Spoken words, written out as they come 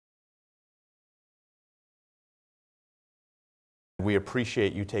We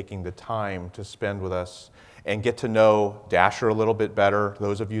appreciate you taking the time to spend with us and get to know Dasher a little bit better.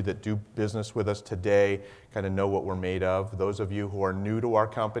 Those of you that do business with us today kind of know what we're made of. Those of you who are new to our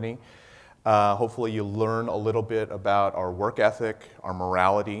company, hopefully you learn a little bit about our work ethic, our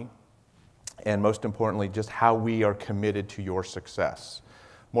morality, and most importantly, just how we are committed to your success.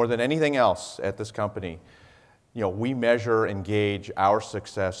 More than anything else at this company, we measure and gauge our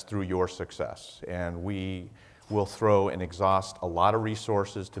success through your success, and we will throw and exhaust a lot of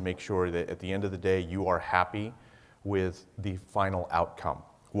resources to make sure that at the end of the day you are happy with the final outcome,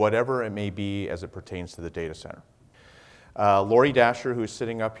 whatever it may be as it pertains to the data center. Lori Dasher, who's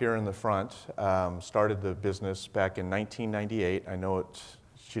sitting up here in the front, started the business back in 1998. I know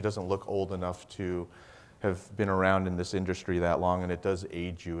she doesn't look old enough to have been around in this industry that long, and it does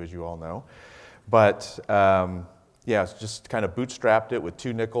age you, as you all know. But yeah, just kind of bootstrapped it with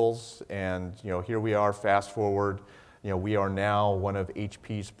 2 nickels, and here we are. Fast forward, we are now one of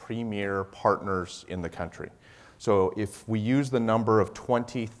HP's premier partners in the country. So if we use the number of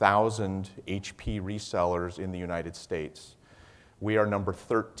 20,000 HP resellers in the United States, we are number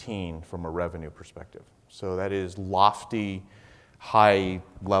 13 from a revenue perspective. So that is lofty,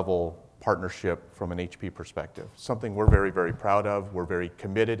 high-level partnership from an HP perspective. Something we're very, very proud of. We're very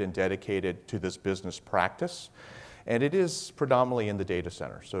committed and dedicated to this business practice. And it is predominantly in the data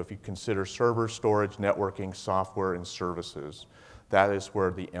center. So if you consider server, storage, networking, software, and services, that is where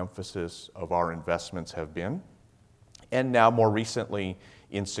the emphasis of our investments have been. And now more recently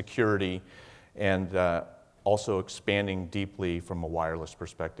in security, and also expanding deeply from a wireless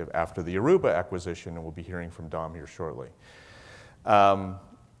perspective after the Aruba acquisition, and we'll be hearing from Dom here shortly.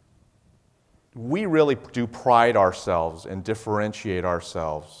 We really do pride ourselves and differentiate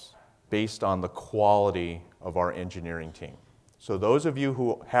ourselves based on the quality of our engineering team. So those of you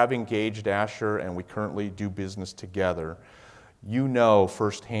who have engaged Dasher and we currently do business together, you know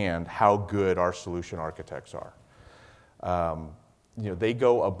firsthand how good our solution architects are. They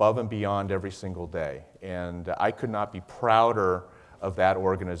go above and beyond every single day, and I could not be prouder of that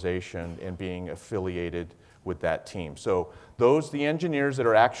organization and being affiliated with that team. So the engineers that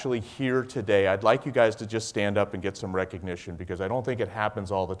are actually here today, I'd like you guys to just stand up and get some recognition, because I don't think it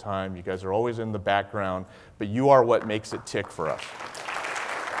happens all the time. You guys are always in the background, but you are what makes it tick for us.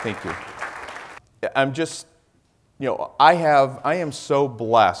 Thank you. I'm just, I am so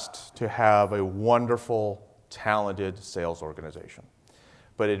blessed to have a wonderful, talented sales organization.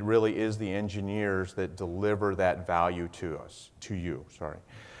 But it really is the engineers that deliver that value to you.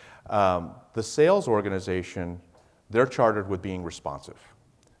 The sales organization, they're chartered with being responsive.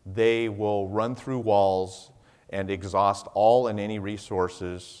 They will run through walls and exhaust all and any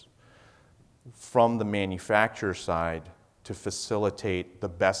resources from the manufacturer side to facilitate the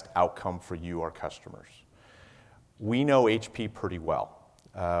best outcome for you, our customers. We know HP pretty well.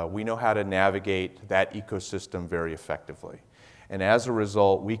 We know how to navigate that ecosystem very effectively. And as a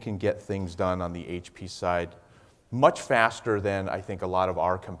result, we can get things done on the HP side much faster than I think a lot of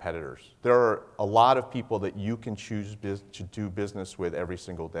our competitors. There are a lot of people that you can choose to do business with every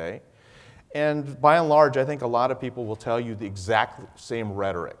single day. And by and large, I think a lot of people will tell you the exact same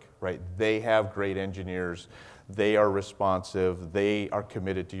rhetoric, right? They have great engineers, they are responsive, they are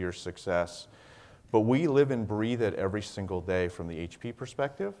committed to your success. But we live and breathe it every single day from the HP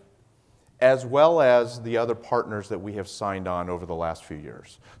perspective, as well as the other partners that we have signed on over the last few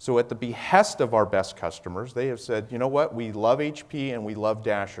years. So at the behest of our best customers, they have said, you know what, we love HP and we love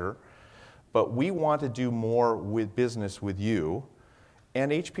Dasher, but we want to do more with business with you,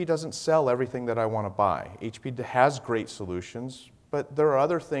 and HP doesn't sell everything that I want to buy. HP has great solutions, but there are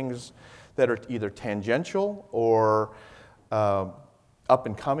other things that are either tangential or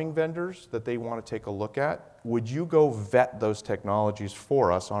up-and-coming vendors that they want to take a look at. Would you go vet those technologies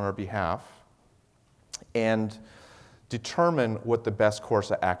for us on our behalf and determine what the best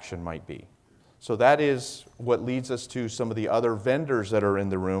course of action might be? So that is what leads us to some of the other vendors that are in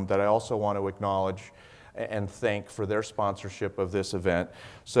the room that I also want to acknowledge and thank for their sponsorship of this event.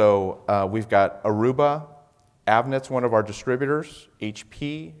 So we've got Aruba, Avnet's one of our distributors,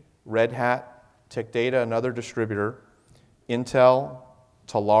 HP, Red Hat, Tech Data, another distributor, Intel,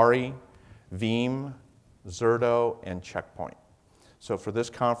 Talari, Veeam, Zerto, and Checkpoint. So for this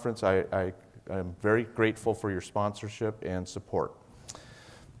conference, I'm very grateful for your sponsorship and support.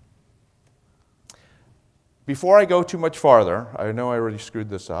 Before I go too much farther, I know I already screwed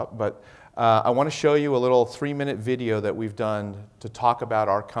this up, but I want to show you a little 3-minute video that we've done to talk about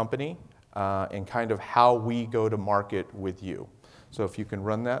our company and kind of how we go to market with you. So if you can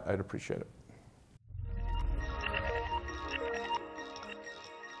run that, I'd appreciate it.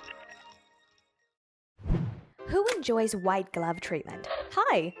 Who enjoys white glove treatment?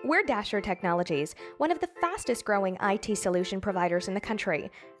 Hi, we're Dasher Technologies, one of the fastest growing IT solution providers in the country.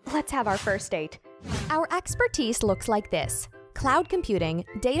 Let's have our first date. Our expertise looks like this: cloud computing,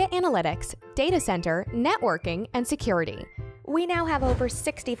 data analytics, data center, networking, and security. We now have over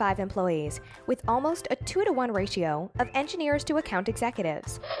 65 employees, with almost a 2-to-1 ratio of engineers to account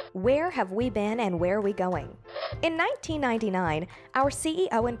executives. Where have we been and where are we going? In 1999, our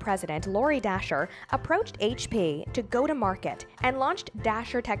CEO and president, Lori Dasher, approached HP to go to market and launched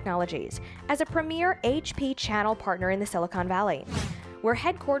Dasher Technologies as a premier HP channel partner in the Silicon Valley. We're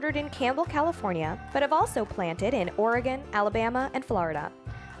headquartered in Campbell, California, but have also planted in Oregon, Alabama, and Florida.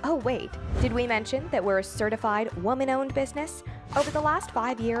 Oh wait, did we mention that we're a certified woman-owned business? Over the last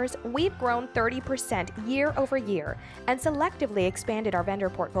 5 years, we've grown 30% year over year and selectively expanded our vendor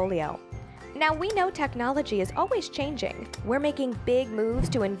portfolio. Now, we know technology is always changing. We're making big moves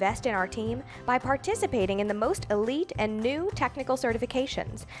to invest in our team by participating in the most elite and new technical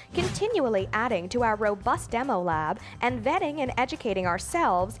certifications, continually adding to our robust demo lab, and vetting and educating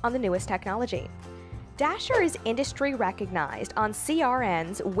ourselves on the newest technology. Dasher is industry recognized on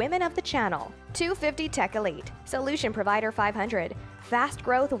CRN's Women of the Channel, 250 Tech Elite, Solution Provider 500, Fast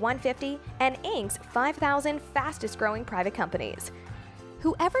Growth 150, and Inc.'s 5,000 fastest growing private companies.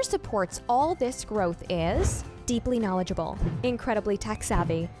 Whoever supports all this growth is deeply knowledgeable, incredibly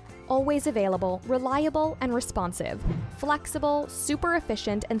tech-savvy, always available, reliable, and responsive, flexible, super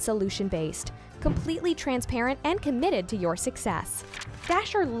efficient, and solution-based, completely transparent, and committed to your success.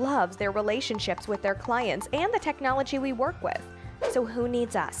 Dasher loves their relationships with their clients and the technology we work with. So who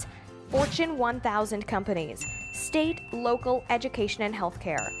needs us? Fortune 1000 companies, state, local, education and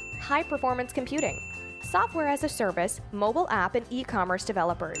healthcare, high-performance computing, software as a service, mobile app, and e-commerce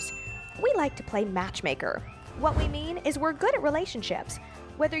developers. We like to play matchmaker. What we mean is we're good at relationships.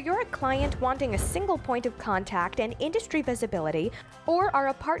 Whether you're a client wanting a single point of contact and industry visibility, or are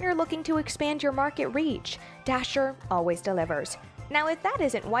a partner looking to expand your market reach, Dasher always delivers. Now, if that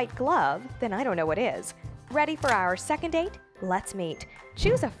isn't white glove, then I don't know what is. Ready for our second date? Let's meet.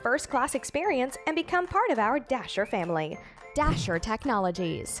 Choose a first-class experience and become part of our Dasher family. Dasher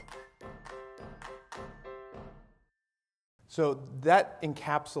Technologies. So that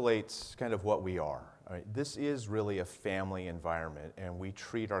encapsulates kind of what we are. Right? This is really a family environment, and we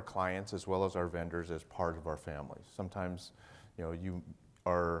treat our clients as well as our vendors as part of our families. Sometimes, you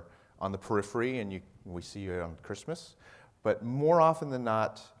are on the periphery and we see you on Christmas, but more often than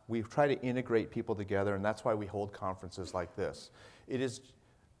not, we try to integrate people together, and that's why we hold conferences like this. It is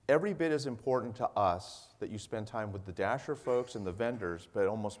every bit as important to us that you spend time with the Dasher folks and the vendors, but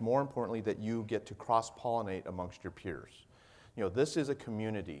almost more importantly that you get to cross-pollinate amongst your peers. This is a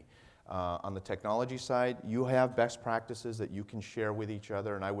community. On the technology side, you have best practices that you can share with each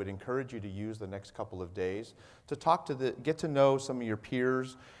other, and I would encourage you to use the next couple of days to get to know some of your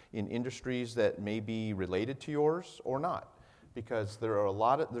peers in industries that may be related to yours or not, because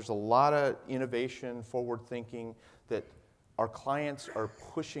there's a lot of innovation, forward thinking that our clients are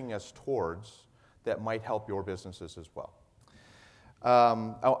pushing us towards that might help your businesses as well.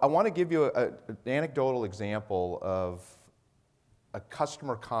 I want to give you an anecdotal example of a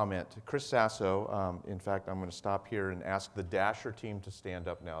customer comment. Chris Sasso, in fact, I'm going to stop here and ask the Dasher team to stand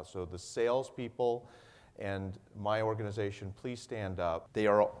up now. So the salespeople and my organization, please stand up. They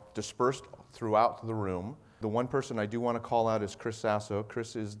are dispersed throughout the room. The one person I do want to call out is Chris Sasso.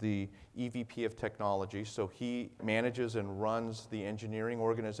 Chris is the EVP of technology, so he manages and runs the engineering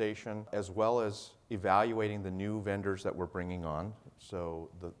organization as well as evaluating the new vendors that we're bringing on. So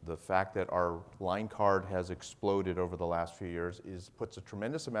the fact that our line card has exploded over the last few years puts a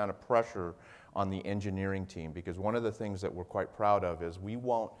tremendous amount of pressure on the engineering team, because one of the things that we're quite proud of is we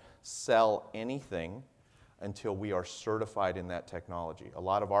won't sell anything until we are certified in that technology. A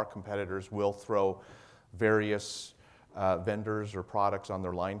lot of our competitors will throw various vendors or products on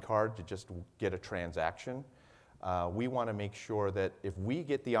their line card to just get a transaction. We want to make sure that if we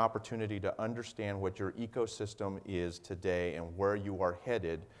get the opportunity to understand what your ecosystem is today and where you are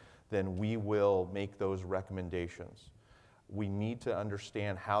headed, then we will make those recommendations. We need to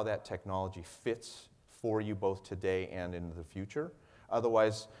understand how that technology fits for you both today and in the future.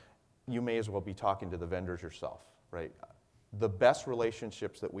 Otherwise, you may as well be talking to the vendors yourself, right? The best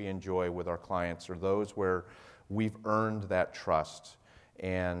relationships that we enjoy with our clients are those where we've earned that trust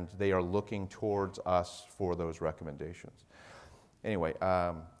and they are looking towards us for those recommendations. Anyway,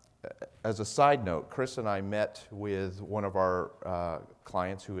 as a side note, Chris and I met with one of our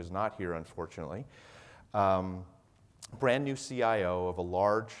clients who is not here, unfortunately, brand new CIO of a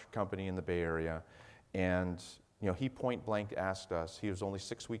large company in the Bay Area, and he point blank asked us, he was only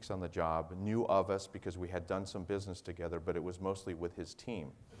 6 weeks on the job, knew of us because we had done some business together, but it was mostly with his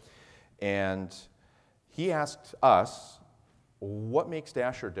team. And he asked us, what makes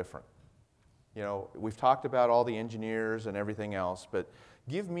Dasher different? We've talked about all the engineers and everything else, but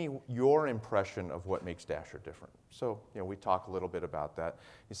give me your impression of what makes Dasher different. So, we talk a little bit about that.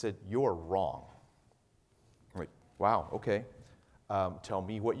 He said, you're wrong. I'm like, wow, okay. Tell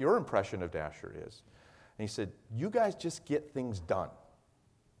me what your impression of Dasher is. And he said, you guys just get things done.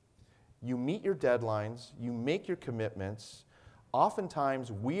 You meet your deadlines, you make your commitments.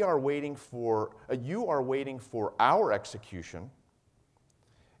 Oftentimes, you are waiting for our execution,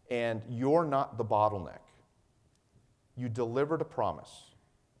 and you're not the bottleneck. You delivered a promise.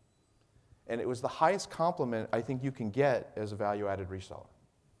 And it was the highest compliment I think you can get as a value-added reseller.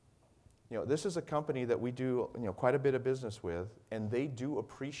 This is a company that we do quite a bit of business with, and they do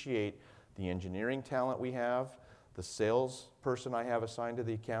appreciate the engineering talent we have, the salesperson I have assigned to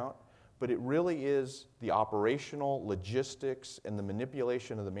the account, but it really is the operational logistics and the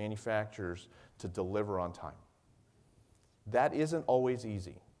manipulation of the manufacturers to deliver on time. That isn't always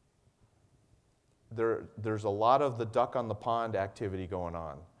easy. There's a lot of the duck on the pond activity going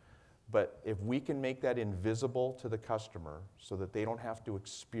on, but if we can make that invisible to the customer so that they don't have to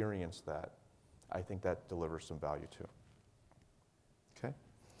experience that, I think that delivers some value too. Okay?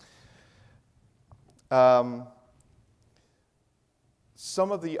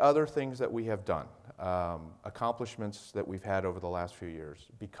 Some of the other things that we have done, accomplishments that we've had over the last few years,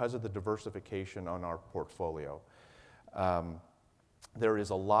 because of the diversification on our portfolio, there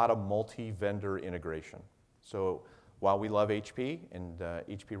is a lot of multi-vendor integration. So while we love HP, and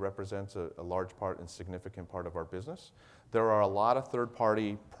HP represents a large part and significant part of our business, there are a lot of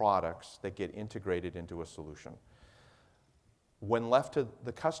third-party products that get integrated into a solution. When left to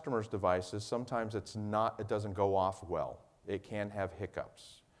the customer's devices, sometimes it doesn't go off well. It can have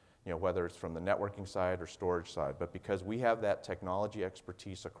hiccups, whether it's from the networking side or storage side. But because we have that technology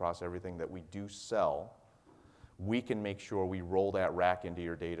expertise across everything that we do sell, we can make sure we roll that rack into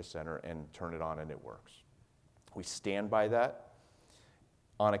your data center and turn it on and it works. We stand by that.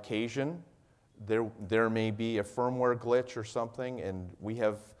 On occasion, there may be a firmware glitch or something, and we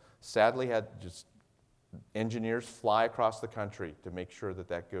have sadly had just engineers fly across the country to make sure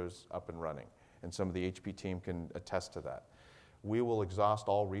that goes up and running. And some of the HP team can attest to that. We will exhaust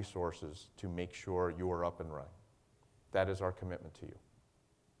all resources to make sure you are up and running. That is our commitment to you.